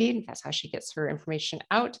Twitter feed. That's how she gets her information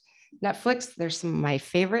out. Netflix, there's some of my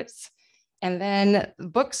favorites. And then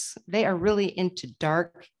books, they are really into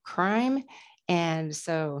dark crime. And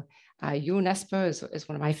so UNESCO is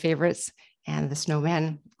one of my favorites. And The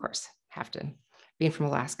Snowman, of course, being from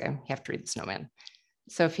Alaska, you have to read The Snowman.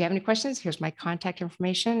 So if you have any questions, here's my contact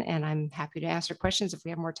information, and I'm happy to answer questions if we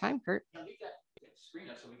have more time, Kurt. Now, leave that screen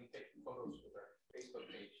up so we can take photos with our Facebook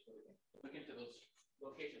page. So we can look into those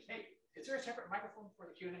locations. Hey, is there a separate microphone for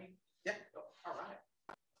the Q&A? Yeah. Oh, all right.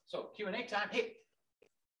 So Q&A time. Hey.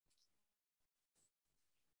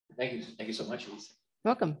 Thank you so much, Lise.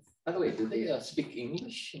 Welcome. By the way, do they speak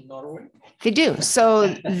English in Norway? They do. So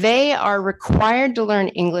they are required to learn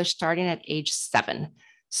English starting at age 7.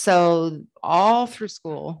 So all through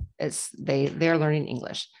school, they're learning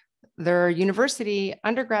English. Their university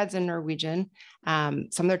undergrads in Norwegian. Some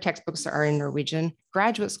of their textbooks are in Norwegian.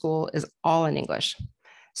 Graduate school is all in English.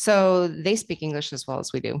 So they speak English as well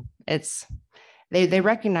as we do. They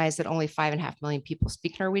recognize that only 5.5 million people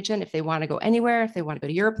speak Norwegian. If they want to go anywhere, if they want to go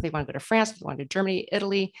to Europe, if they want to go to France, if they want to go to Germany,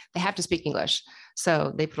 Italy, they have to speak English.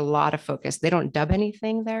 So they put a lot of focus. They don't dub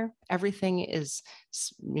anything there. Everything is,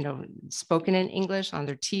 spoken in English on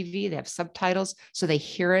their TV. They have subtitles, so they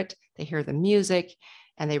hear it. They hear the music,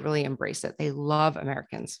 and they really embrace it. They love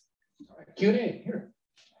Americans. All right, Q&A here.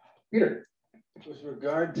 Peter. With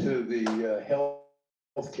regard to the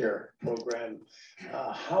healthcare program,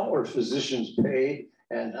 how are physicians paid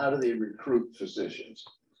and how do they recruit physicians?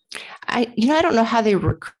 I don't know how they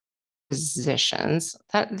recruit physicians.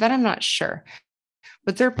 That I'm not sure,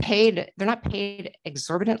 but they're not paid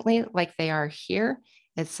exorbitantly like they are here.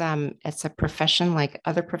 It's a profession like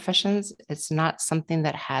other professions. It's not something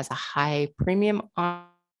that has a high premium on.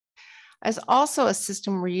 It's also a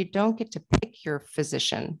system where you don't get to pick your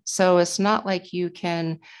physician. So it's not like you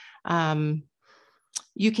can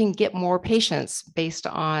get more patients based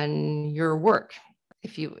on your work,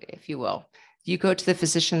 if you will. You go to the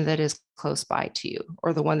physician that is close by to you,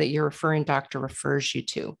 or the one that your referring doctor refers you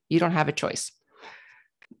to. You don't have a choice.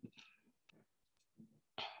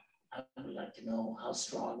 I would like to know how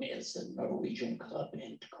strong is the Norwegian Club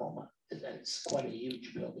in Tacoma? It's quite a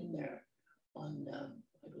huge building there on,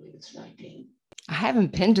 I believe it's 19. I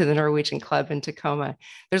haven't been to the Norwegian Club in Tacoma.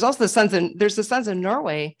 There's also the Sons of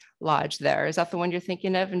Norway Lodge there. Is that the one you're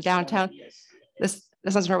thinking of in downtown? Yes.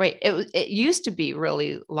 The Sons of Norway. It used to be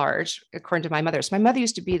really large, according to my mother. So my mother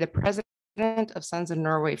used to be the president of Sons of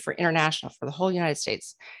Norway for international for the whole United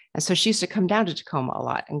States. And so she used to come down to Tacoma a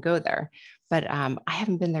lot and go there. But I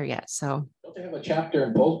haven't been there yet. So Don't they have a chapter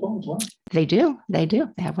in Paulsbo as well? they do. They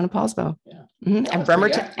have one in Paulsbo. Yeah. Mm-hmm. That And was pretty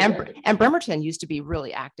Bremerton active, and Bremerton used to be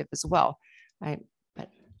really active as well. And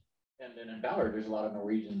then in Ballard, there's a lot of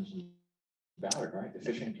Norwegians in Ballard, right? The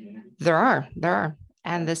fishing community. There are.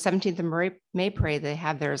 And the 17th of May parade they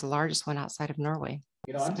have there is the largest one outside of Norway.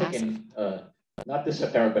 You know, I'm It's thinking, not this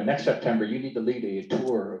September, but next September, you need to lead a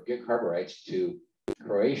tour of gig harborites to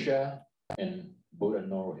Croatia and Buda,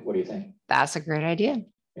 Norway. What do you think? That's a great idea.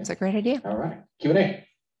 It's a great idea. All right. Q&A.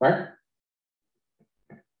 Mark?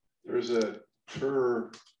 There's a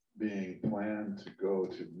tour being planned to go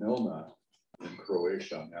to Milna in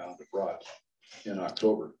Croatia now, the Brat, in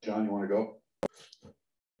October. John, you want to go?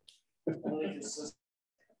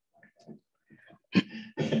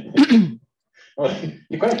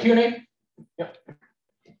 You got a Q&A? Yep.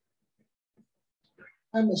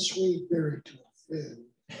 I'm a Swede buried to a Finn,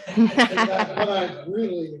 but I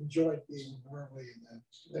really enjoyed being in Norway and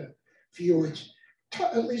the fjords.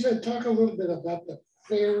 Lisa, talk a little bit about the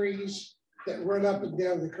ferries that run up and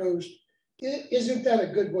down the coast. Isn't that a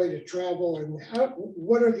good way to travel? And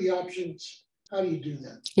what are the options? How do you do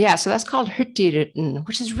that? Yeah, so that's called Hurtigruten,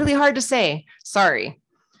 which is really hard to say. Sorry.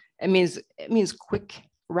 It means quick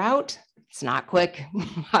route. It's not quick.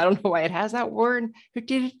 I don't know why it has that word.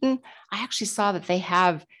 Hurtigruten. I actually saw that they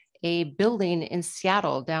have a building in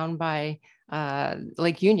Seattle down by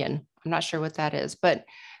Lake Union. I'm not sure what that is, but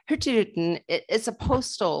Hurtigruten, it's a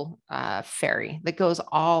postal ferry that goes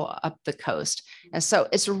all up the coast. And so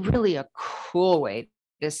it's really a cool way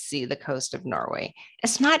to see the coast of Norway.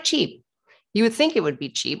 It's not cheap. You would think it would be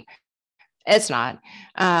cheap. It's not.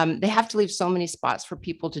 They have to leave so many spots for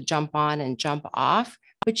people to jump on and jump off,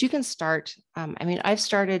 but you can start. I've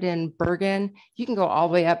started in Bergen. You can go all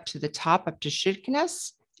the way up to the top, up to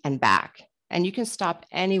Kirkenes and back, and you can stop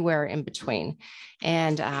anywhere in between.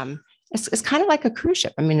 And it's kind of like a cruise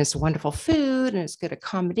ship. It's wonderful food and it's good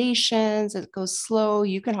accommodations. It goes slow.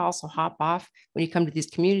 You can also hop off when you come to these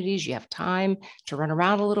communities. You have time to run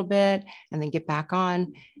around a little bit and then get back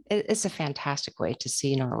on. It's a fantastic way to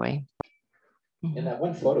see Norway. In that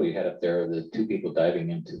one photo you had up there, the two people diving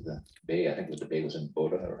into the bay, I think the bay was in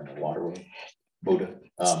Boda or in the waterway. Boda.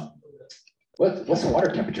 What's the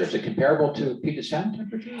water temperature? Is it comparable to Puget Sound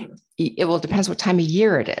temperature? It depends what time of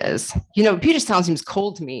year it is. Puget Sound seems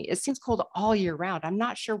cold to me. It seems cold all year round. I'm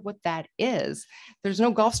not sure what that is. There's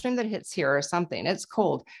no Gulf Stream that hits here or something. It's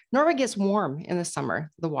cold. Norway gets warm in the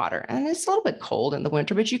summer, the water, and it's a little bit cold in the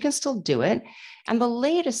winter, but you can still do it. And the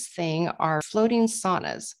latest thing are floating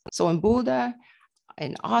saunas. So in Bodø,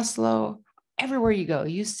 in Oslo, everywhere you go,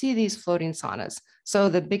 you see these floating saunas. So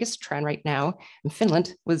the biggest trend right now in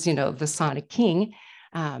Finland was, the sauna king.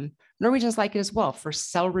 Norwegians like it as well for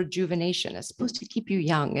cell rejuvenation. It's supposed to keep you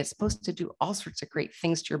young. It's supposed to do all sorts of great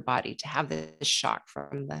things to your body, to have the shock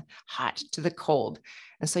from the hot to the cold.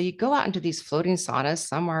 And so you go out into these floating saunas.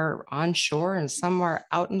 Some are on shore and some are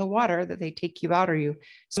out in the water that they take you out or you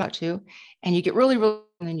swim out to. And you get really,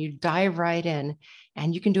 and then you dive right in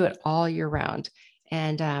and you can do it all year round.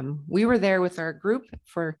 And we were there with our group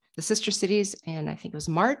for the sister cities, and I think it was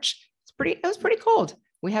March. It was pretty cold.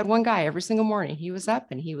 We had one guy every single morning. He was up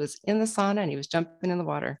and he was in the sauna and he was jumping in the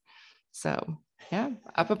water. So yeah,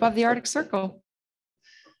 up above the Arctic Circle.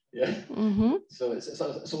 Yeah. Mm-hmm. So it's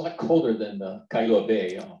a lot colder than the Kailua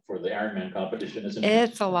Bay for the Ironman competition, isn't it?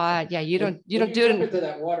 It's a lot. Yeah, you don't do it into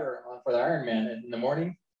that water for the Ironman in the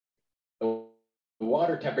morning. The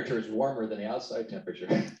water temperature is warmer than the outside temperature.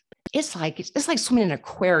 It's like swimming in an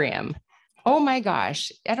aquarium. Oh my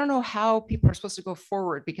gosh. I don't know how people are supposed to go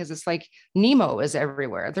forward because it's like Nemo is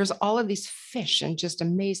everywhere. There's all of these fish and just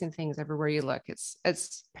amazing things everywhere you look.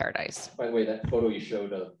 It's paradise. By the way, that photo you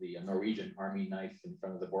showed of the Norwegian Army knife in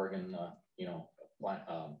front of the Borgen,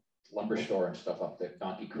 lumber store and stuff up there,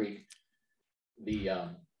 Donkey Creek.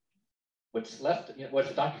 What's left,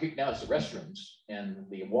 what's Donkey Creek now is the restrooms, and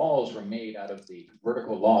the walls were made out of the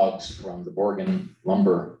vertical logs from the Borgen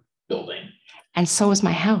lumber building. And so is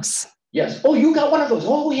my house. Yes. Oh, you got one of those.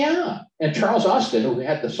 Oh, yeah. And Charles Austin, who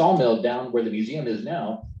had the sawmill down where the museum is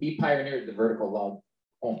now, he pioneered the vertical log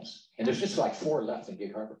homes. And there's just like 4 left in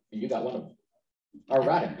Gig Harbor. And you got one of them. All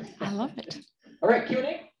right. I love it. All right,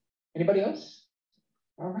 Q&A. Anybody else?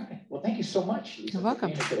 All right. Well, thank you so much, Lisa. You're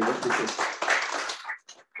welcome.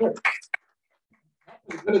 Good.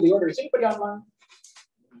 Go to the order. Is anybody online?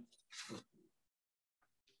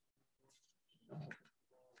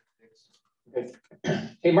 Okay.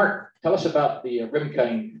 Hey, Mark, tell us about the ribbon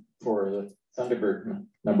cutting for the Thunderbird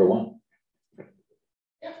 #1.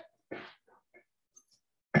 Yeah.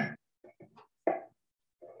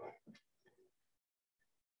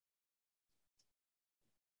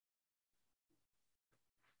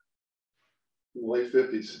 In the late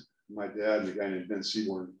 50s, my dad and a guy named Ben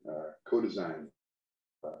Seaborn co-designed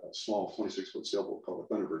a small 26-foot sailboat called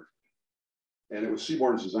the Thunderbird. And it was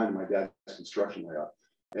Seaborn's design and my dad's construction layout.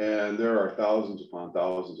 And there are thousands upon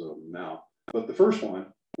thousands of them now. But the first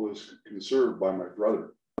one was conserved by my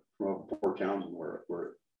brother from Port Townsend, where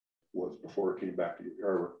it was before it came back to Gig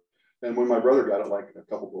Harbor. And when my brother got it, like a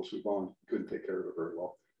couple of boats we owned, he couldn't take care of it very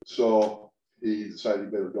well. So he decided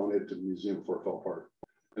he better donate it to the museum before it fell apart.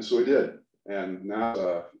 And so he did. And now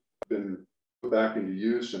it's been put back into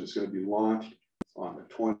use, and it's going to be launched on the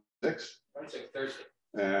 26th. 26th, Thursday.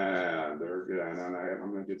 And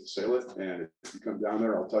I'm going to get to sail it. And if you come down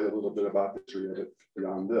there, I'll tell you a little bit about the history of it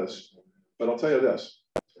beyond this. But I'll tell you this,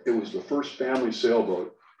 it was the first family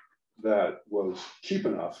sailboat that was cheap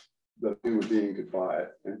enough that a human being could buy it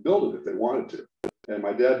and build it if they wanted to. And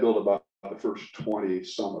my dad built about the first 20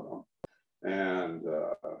 some of them. And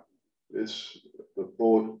it's the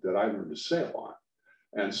boat that I learned to sail on.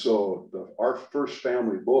 And so our first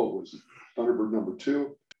family boat was Thunderbird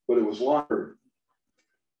 #2, but it was longer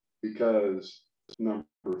because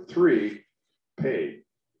 #3 paid.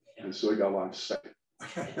 And so it got launched second.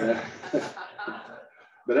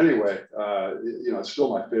 But anyway, it's still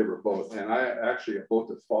my favorite boat. And I actually, a boat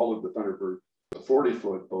that followed the Thunderbird, a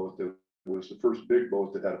 40-foot boat that was the first big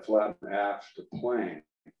boat that had a flat aft to plane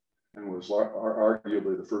and was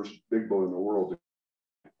arguably the first big boat in the world.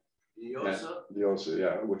 The Osa,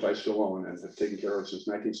 yeah, which I still own and have taken care of since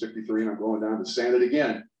 1963. And I'm going down to sand it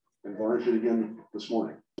again and varnish it again this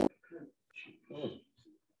morning.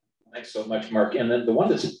 Thanks so much, Mark. And then the one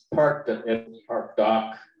that's parked at the park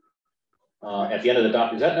dock, at the end of the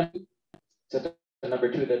dock, is that the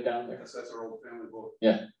 #2 that's down there? Yes, that's our old family boat.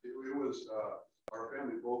 Yeah. It was, our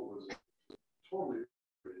family boat was totally,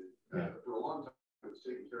 for a long time, it was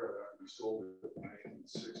taken care of after we sold it in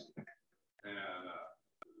 1960. And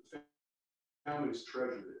the families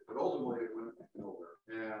treasured it, but ultimately it went nowhere.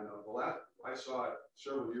 And the last, I saw it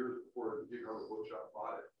several years before the Gig Harbor Boat Shop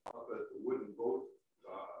bought it up at the wooden boat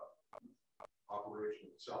operation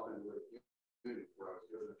at South End where I was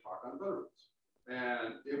giving a talk on Thunderbirds.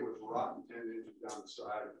 And it was rotten 10 inches down the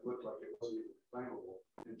side. It looked like it wasn't even claimable.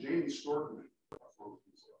 And Jamie Storkman from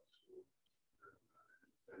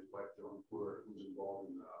and his wife Joan Poor, who's involved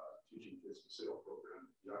in teaching kids the sail program.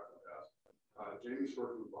 Jamie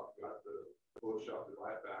Storkman got the boat shop to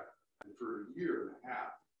buy it back, and for a year and a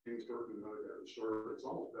half, Jamie Storkman and another guy restored it. It's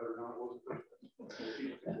almost better now than it was the first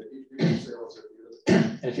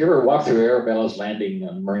time. And if you ever walk through Arabella's Landing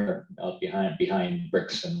marina out behind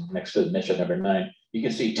bricks and next to Mission #9, you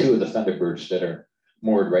can see 2 of the Thunderbirds that are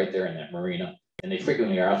moored right there in that marina. And they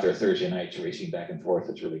frequently are out there Thursday nights racing back and forth.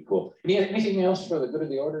 It's really cool. Anything else for the good of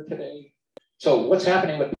the order today? So what's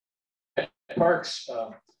happening with parks?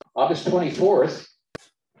 August 24th,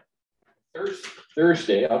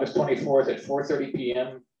 Thursday, August 24th at 4:30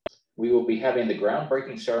 p.m. We will be having the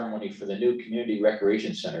groundbreaking ceremony for the new Community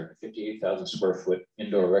Recreation Center, a 58,000 square foot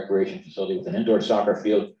indoor recreation facility with an indoor soccer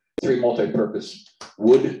field, 3 multi-purpose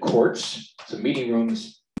wood courts, some meeting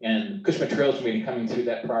rooms, and Cushman Trails will be coming through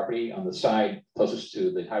that property on the side closest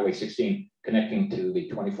to the Highway 16, connecting to the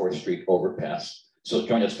 24th Street overpass. So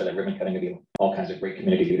join us for that ribbon cutting. There'll be all kinds of great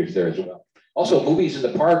community leaders there as well. Also, movies in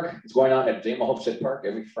the park. It's going on at Zama Homestead Park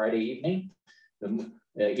every Friday evening.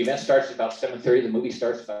 The event starts at about 7:30. The movie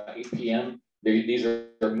starts about 8 p.m. These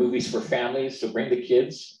are movies for families, so bring the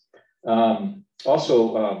kids.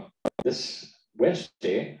 This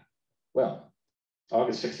Wednesday,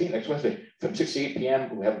 August 16th, next Wednesday, from 6 to 8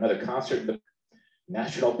 p.m., we have another concert. The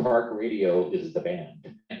National Park Radio is the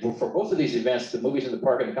band. And for both of these events, the movies in the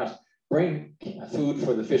park and the concert, bring food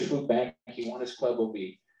for the Fish Food Bank. Kiwanis Club will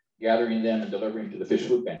be gathering them and delivering to the Fish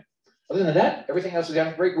Food Bank. Other than that, everything else is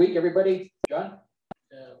having a great week, everybody. John?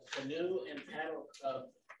 The Canoe and Paddle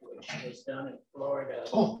Club, which was done in Florida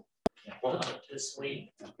this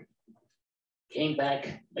week, came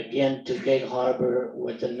back again to Gig Harbor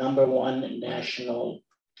with the #1 national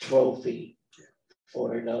trophy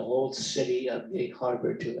for the whole city of Gig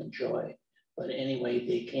Harbor to enjoy. But anyway,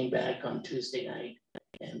 they came back on Tuesday night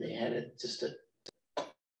and they had just a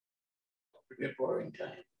boring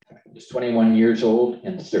time. It's 21 years old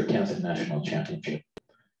and it's their 10th national championship.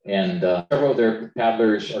 And several of their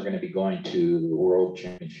paddlers are going to be going to the world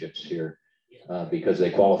championships here because they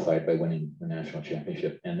qualified by winning the national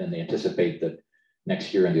championship. And then they anticipate that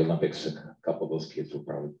next year in the Olympics, a couple of those kids will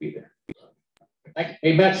probably be there.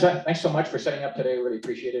 Hey, Matt, thanks so much for setting up today. Really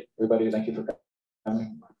appreciate it. Everybody, thank you for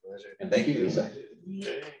coming. And thank you, Lisa.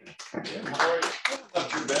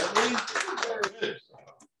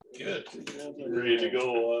 Good. Ready to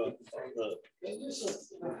go?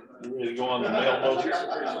 Ready to go on the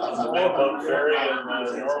mailboat ferry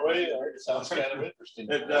in Norway? Sounds kind of interesting.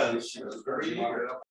 It does.